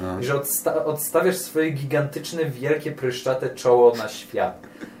raka, i że odstawiasz swoje gigantyczne, wielkie, pryszczate czoło na świat.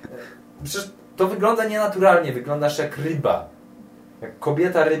 Przecież to wygląda nienaturalnie, wyglądasz jak ryba. Jak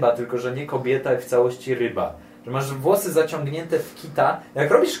kobieta ryba, tylko że nie kobieta i w całości ryba. Że masz włosy zaciągnięte w kita.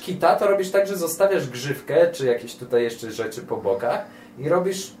 Jak robisz kita, to robisz tak, że zostawiasz grzywkę, czy jakieś tutaj jeszcze rzeczy po bokach i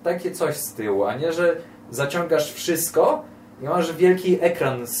robisz takie coś z tyłu, a nie, że zaciągasz wszystko i masz wielki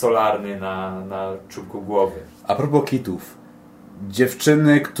ekran solarny na czubku głowy. A propos kitów.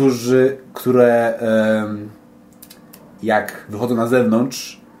 Dziewczyny, które jak wychodzą na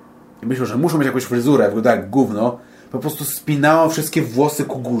zewnątrz i myślą, że muszą mieć jakąś fryzurę, wygląda jak gówno, po prostu spinają wszystkie włosy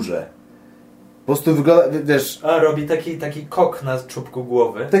ku górze. Po prostu wygląda, wiesz... A robi taki kok na czubku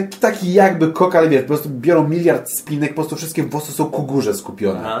głowy. Taki jakby kok, ale wiesz, po prostu biorą miliard spinek, po prostu wszystkie włosy są ku górze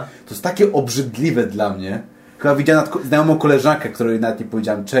skupione. Aha. To jest takie obrzydliwe dla mnie. Chyba widziałem znajomą koleżankę, której nawet nie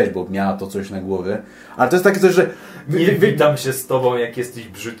powiedziałem cześć, bo miała to coś na głowie. Ale to jest takie coś, że... Nie witam się z tobą, jak jesteś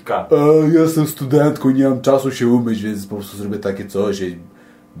brzydka. Ja jestem studentką i nie mam czasu się umyć, więc po prostu zrobię takie coś i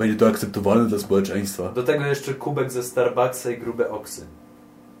będzie to akceptowalne dla społeczeństwa. Do tego jeszcze kubek ze Starbucksa i grube oksy.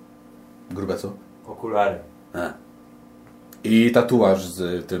 Grube co? Okulary. I tatuaż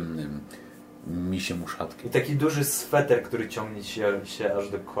z tym misiem uszatki. I taki duży sweter, który ciągnie się aż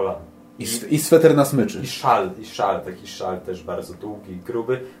do kolan. I sweter na smyczy. Taki szal też bardzo długi,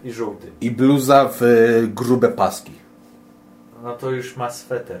 gruby i żółty. I bluza w grube paski. No to już ma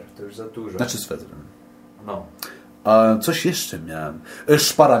sweter, to już za dużo. Znaczy sweter. No. A coś jeszcze miałem.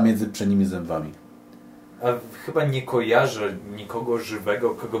 Szpara między przednimi zębami. A chyba nie kojarzę nikogo żywego,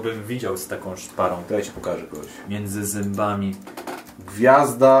 kogo bym widział z taką szparą. To ja ci pokażę kogoś. Między zębami.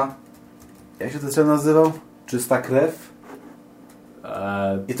 Gwiazda. Jak się ten cel nazywał? Czysta krew?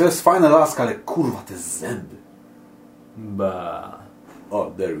 I to jest fajna laska, ale kurwa te zęby.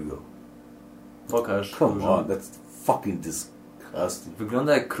 There we go. Pokaż. Come on, that's fucking disgusting.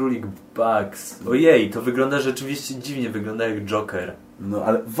 Wygląda jak królik Bugs. Ojej, to wygląda rzeczywiście dziwnie, wygląda jak Joker. No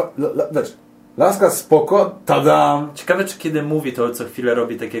ale wiesz, laska spoko, tadam. Ciekawe, czy kiedy mówi, to co chwilę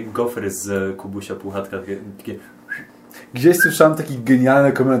robi takie gofry z Kubusia Puchatka. Takie... Gdzieś słyszałem taki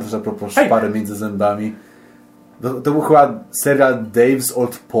genialny komentarz a propos szpary między zębami. To był chyba serial Dave's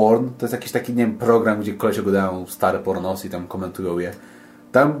Old Porn. To jest jakiś taki, nie wiem, program, gdzie koleś oglądają stare pornosy i tam komentują je.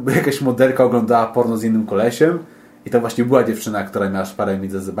 Tam jakaś modelka oglądała porno z innym kolesiem i to właśnie była dziewczyna, która miała szparę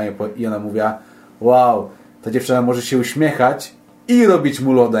między zębami i ona mówiła, wow, ta dziewczyna może się uśmiechać i robić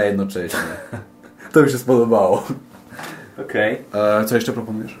mu loda jednocześnie. To mi się spodobało. Okej. Co jeszcze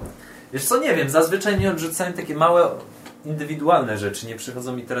proponujesz? Wiesz co, nie wiem, zazwyczaj mnie odrzucają takie małe, indywidualne rzeczy. Nie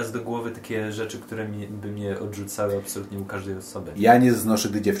przychodzą mi teraz do głowy takie rzeczy, które by mnie odrzucały absolutnie u każdej osoby. Ja nie znoszę,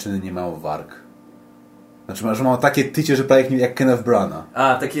 gdy dziewczyny nie mają warg. Znaczy, że mają takie tycie, że prawie jak Kenneth Branagh.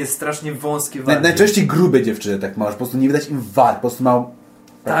 A, takie strasznie wąskie wargi. Najczęściej grube dziewczyny tak mają, że po prostu nie widać im warg, po prostu mają...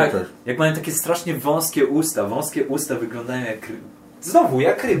 Tak, jak mają takie strasznie wąskie usta. Wąskie usta wyglądają jak... Znowu,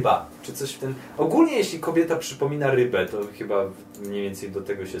 jak ryba. Czy coś w tym... Ogólnie jeśli kobieta przypomina rybę, to chyba mniej więcej do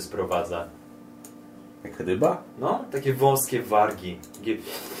tego się sprowadza. Jak ryba? No, takie wąskie wargi.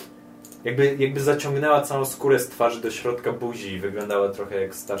 Jakby zaciągnęła całą skórę z twarzy do środka buzi i wyglądała trochę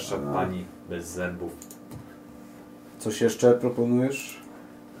jak starsza pani bez zębów. Coś jeszcze proponujesz?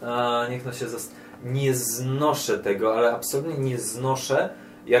 Niech no się nie znoszę tego, ale absolutnie nie znoszę,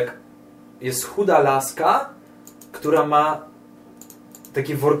 jak jest chuda laska, która ma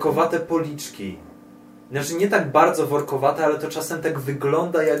takie workowate policzki. Znaczy nie tak bardzo workowate, ale to czasem tak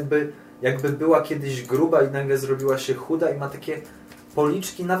wygląda, jakby była kiedyś gruba i nagle zrobiła się chuda i ma takie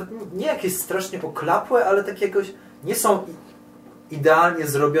policzki, nawet nie jakieś strasznie oklapłe, ale takie jakoś nie są idealnie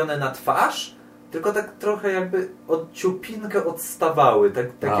zrobione na twarz, tylko tak trochę jakby od ciupinkę odstawały, tak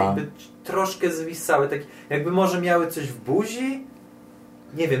jakby troszkę zwisały, tak jakby może miały coś w buzi.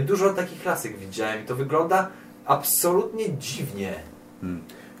 Nie wiem, dużo takich lasek widziałem i to wygląda absolutnie dziwnie.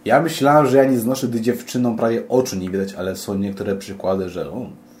 Ja myślałem, że ja nie znoszę, gdy dziewczynom prawie oczu nie widać, ale są niektóre przykłady, że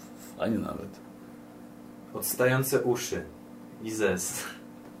fajnie nawet. Odstające uszy i zez.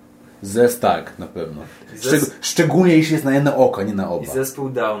 Zez tak, na pewno. Szczególnie jeśli jest na jedno oko, nie na oba. I zespół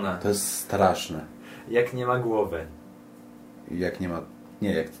Downa. To jest straszne. Jak nie ma głowy. Jak nie ma...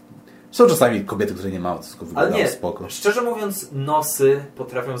 Nie, jak... Są czasami kobiety, które nie mają, to tylko wyglądają spoko. Szczerze mówiąc, nosy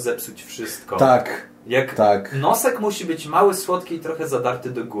potrafią zepsuć wszystko. Tak. Tak. Nosek musi być mały, słodki i trochę zadarty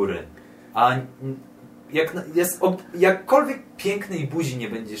do góry. A jakkolwiek pięknej buzi nie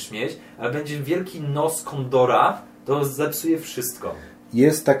będziesz mieć, ale będzie wielki nos kondora, to zepsuje wszystko.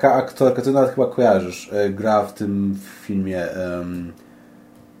 Jest taka aktorka, ty nawet chyba kojarzysz, gra w tym filmie,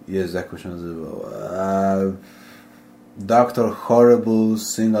 jak się nazywał, Dr. Horrible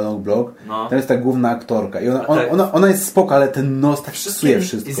Sing-Along Blog. No. To jest ta główna aktorka i ona jest spoko, ale ten nos tak psuje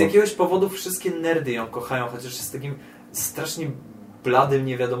wszystko. I z jakiegoś powodu wszystkie nerdy ją kochają, chociaż jest takim strasznie bladym,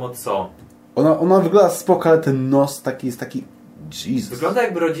 nie wiadomo co. Ona wygląda spoko, ale ten nos jest taki... Jesus. Wygląda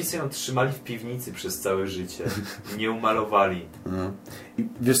jakby rodzice ją trzymali w piwnicy przez całe życie. I nie umalowali. I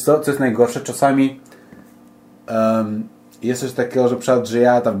wiesz co jest najgorsze? Czasami jest coś takiego, że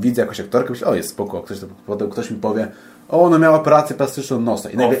ja tam widzę jakąś aktorkę, myślę, jest spoko, potem ktoś mi powie, ona miała operację plastyczną nosa.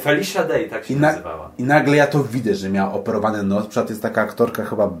 I nagle, Felicia Day, tak się nazywała. I nagle ja to widzę, że miała operowany nos. Przykład jest taka aktorka,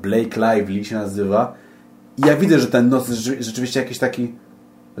 chyba Blake Lively się nazywa. I ja widzę, że ten nos jest rzeczywiście jakiś taki...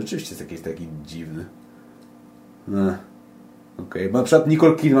 Rzeczywiście jest jakiś taki dziwny. Okej. Bo na przykład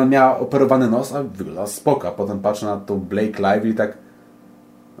Nicole Kidman miała operowany nos, a wygląda spoko. A potem patrzę na tą Blake Lively i tak...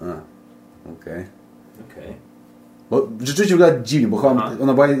 Okej. Bo rzeczywiście wygląda dziwnie, bo chyba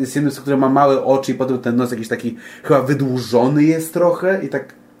ona jest jednym z tych, który ma małe oczy i potem ten nos jakiś taki chyba wydłużony jest trochę i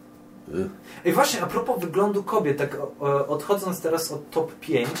tak... I właśnie, a propos wyglądu kobiet, tak odchodząc teraz od top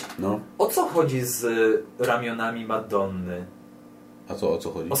 5, o co chodzi z ramionami Madonny? O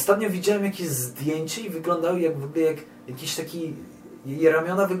co chodzi? Ostatnio widziałem jakieś zdjęcie i wyglądały jak jakiś taki... Jej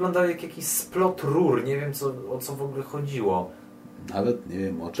ramiona wyglądały jak jakiś splot rur. Nie wiem o co w ogóle chodziło. Nawet nie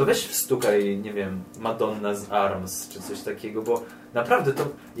wiem o czym. To weź wstukaj, nie wiem, Madonna's Arms czy coś takiego, bo naprawdę to...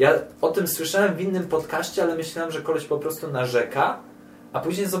 Ja o tym słyszałem w innym podcaście, ale myślałem, że koleś po prostu narzeka, a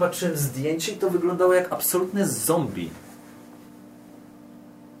później zobaczyłem zdjęcie i to wyglądało jak absolutne zombie.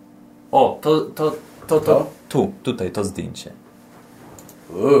 O, tutaj to zdjęcie.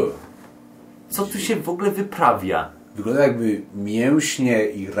 Co tu się w ogóle wyprawia? Wygląda jakby mięśnie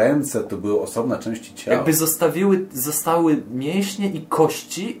i ręce to były osobne części ciała. Jakby zostały mięśnie i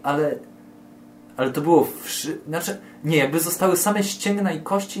kości, ale to było... jakby zostały same ścięgna i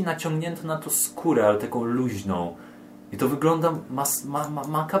kości i naciągnięto na to skórę, ale taką luźną. I to wygląda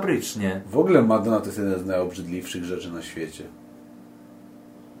makabrycznie. W ogóle Madonna to jest jedna z najobrzydliwszych rzeczy na świecie.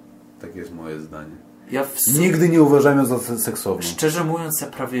 Takie jest moje zdanie. Nigdy nie uważałem ją za seksowną. Szczerze mówiąc, ja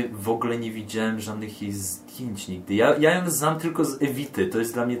prawie w ogóle nie widziałem żadnych jej zdjęć nigdy. Ja ją znam tylko z Evity. To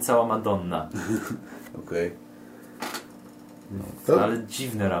jest dla mnie cała Madonna. Okej. Ale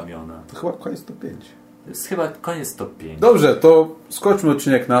dziwne ramiona. To chyba koniec to 5. To jest chyba koniec top 5. Dobrze, to skończmy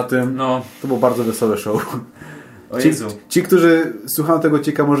odcinek na tym. No. To było bardzo wesołe show. O Jezu. Ci, którzy słuchają tego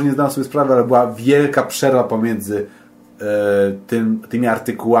odcinka, może nie zdają sobie sprawy, ale była wielka przerwa pomiędzy tymi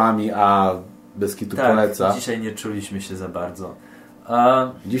artykułami, a bez kitu poleca. Dzisiaj nie czuliśmy się za bardzo.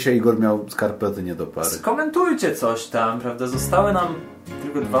 Dzisiaj Igor miał skarpety nie do pary. Skomentujcie coś tam, prawda? Zostały nam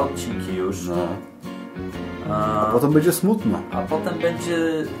tylko 2 odcinki już. No. A potem będzie smutno. A potem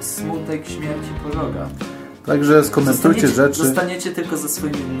będzie smutek śmierci Pożoga. Także skomentujcie rzeczy. Zostaniecie tylko ze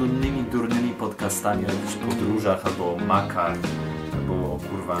swoimi nudnymi, durnymi podcastami o jakichś podróżach, albo o makach, albo o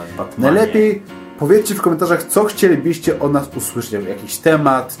kurwa Batmanie. Najlepiej powiedzcie w komentarzach, co chcielibyście od nas usłyszeć. Jakiś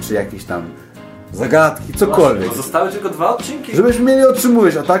temat, czy jakieś tam zagadki, cokolwiek. Właśnie, bo zostały tylko 2 odcinki. Żebyśmy mieli o czym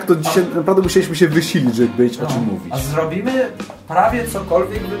mówić, a tak to dzisiaj naprawdę musieliśmy się wysilić, żeby być o czym mówić. A zrobimy prawie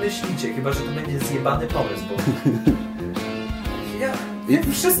cokolwiek wymyślicie, chyba że to będzie zjebany pomysł, bo...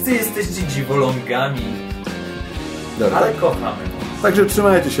 Wy wszyscy jesteście dziwolągami. Dobra, ale tak? kochamy. Także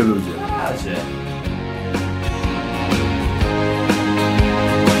trzymajcie się, ludzie. Na razie.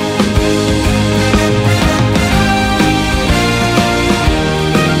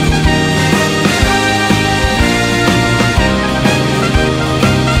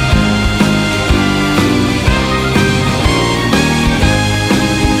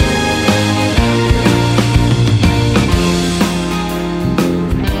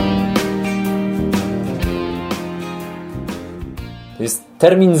 To jest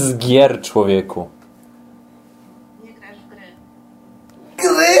termin z gier, człowieku. Nie grasz w gry.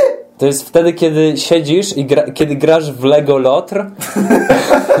 Gry? To jest wtedy, kiedy siedzisz i kiedy grasz w Lego Lotr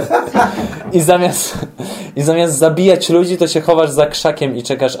i zamiast zabijać ludzi, to się chowasz za krzakiem i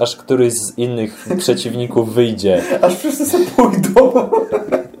czekasz, aż któryś z innych przeciwników wyjdzie. Aż wszyscy sobie pójdą.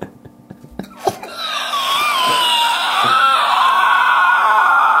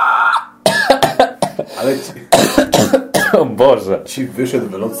 Ale O Boże. ci wyszedł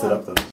wylący raptor.